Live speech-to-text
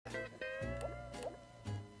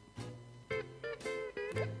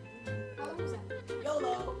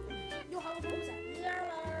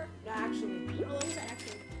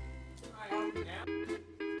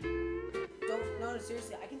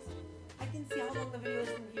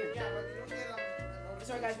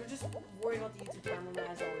Sorry guys, we're just worried about the YouTube cameraman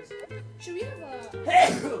as always. Should we have a...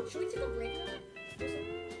 Should we take a break now? Let's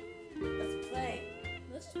play.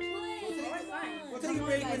 Let's just play. Alright, fine. We'll take a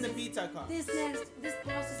break when the pizza comes. This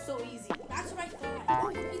boss is so easy. That's what I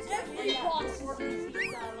thought. Every boss is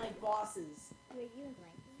like bosses. Wait, you and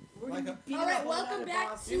Plankton? We're gonna be beating Alright, up welcome other back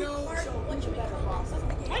bosses. to part what you better call bosses. We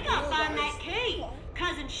gotta find that key.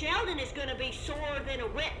 Cousin Sheldon is gonna be sorer than a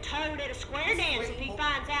wet toad at a square dance if he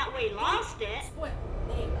finds out we lost it.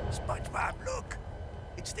 SpongeBob, look!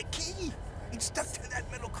 It's the key! It's stuck to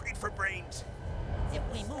that metal crate for brains. If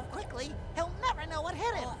we move quickly, he'll never know what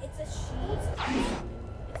hit him. It's a sheet.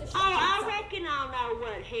 Oh, I reckon I'll know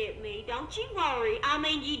what hit me. Don't you worry. I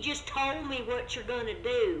mean, you just told me what you're gonna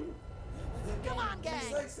do. Come on,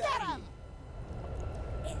 gang, get him!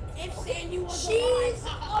 If Sandy was alive,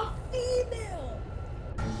 a female.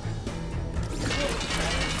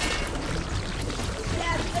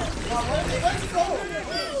 Let's go!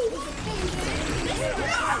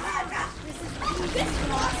 This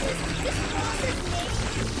boss is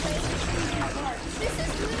This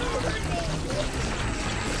is literally her name.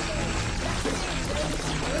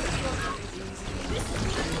 This is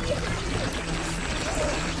literally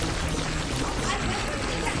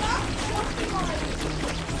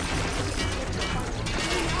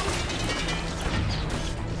her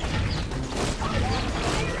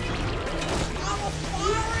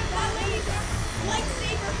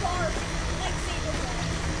Lightsaber bar.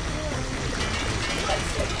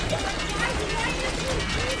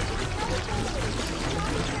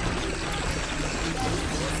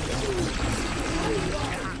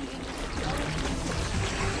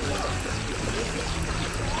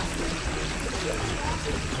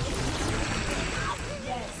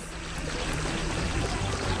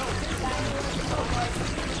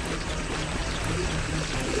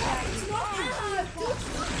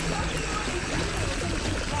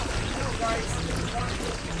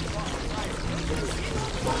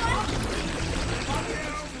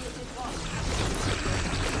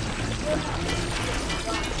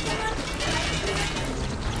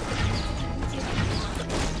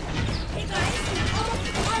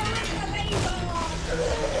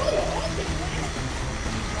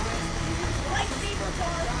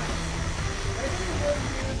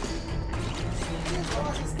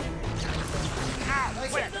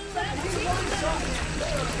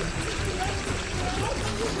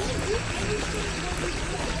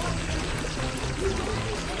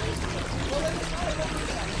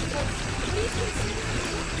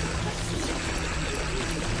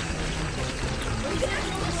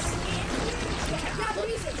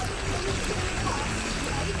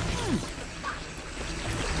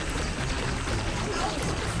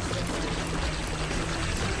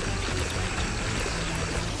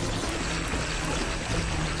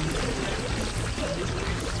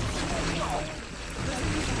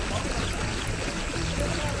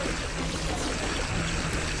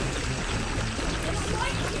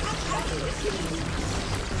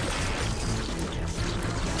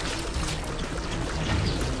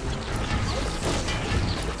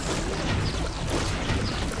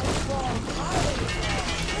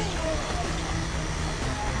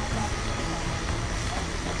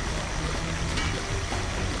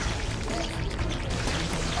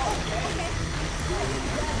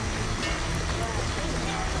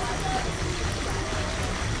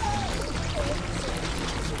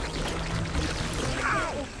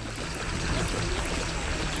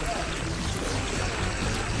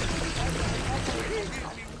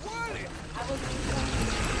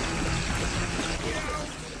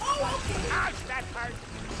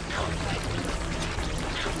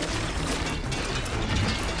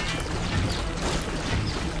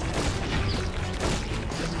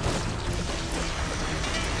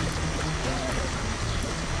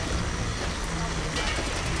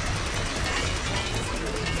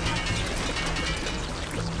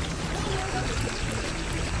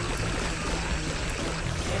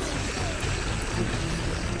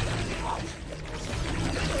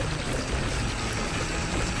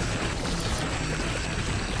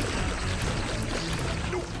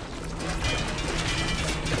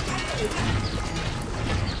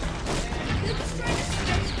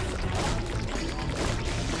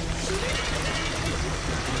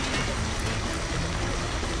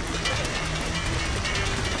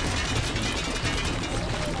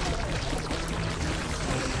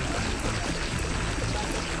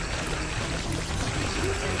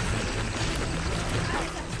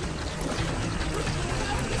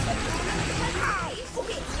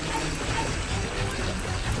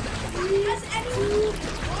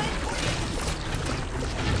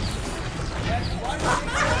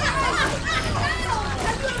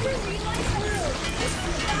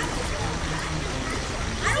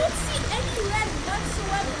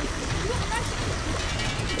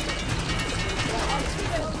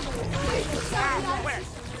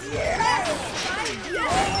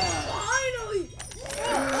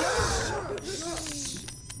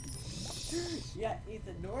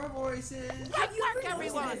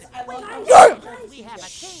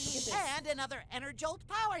 another Enerjolt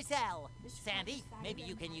power cell. Sandy, maybe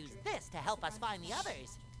you can use this to help us find the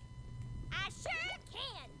others. I sure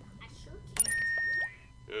can.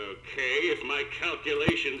 Okay, if my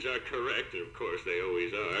calculations are correct, and of course they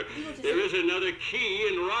always are, there is another key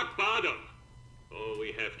in rock bottom. All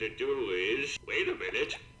we have to do is... Wait a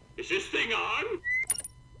minute. Is this thing on?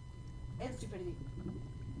 And stupidity.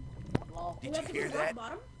 Lol. Did you hear that?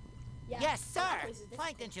 Bottom? Yes, sir.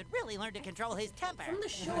 Plankton should really learn to control his temper. From the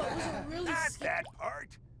show, it was a really Not scary. that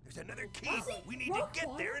part. There's another key. We need to rock get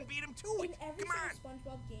bottom? there and beat him to In it. every Come on.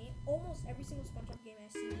 single SpongeBob game, almost every single SpongeBob game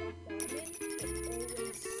I see rock bottom in, it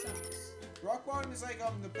always sucks. Rock bottom is like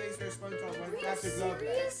the place where SpongeBob Are went you after Glove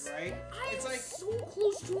serious? Land, right? I It's am like so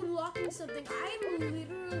close to unlocking something. I am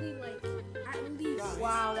literally like at least. Guys.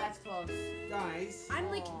 Wow, that's close. guys, I'm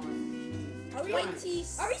like. Are we, Are we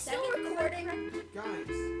still recording?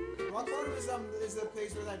 guys. Rock bottom is the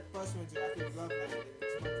place where that bus went to after Glove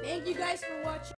Land. Thank you guys for watching.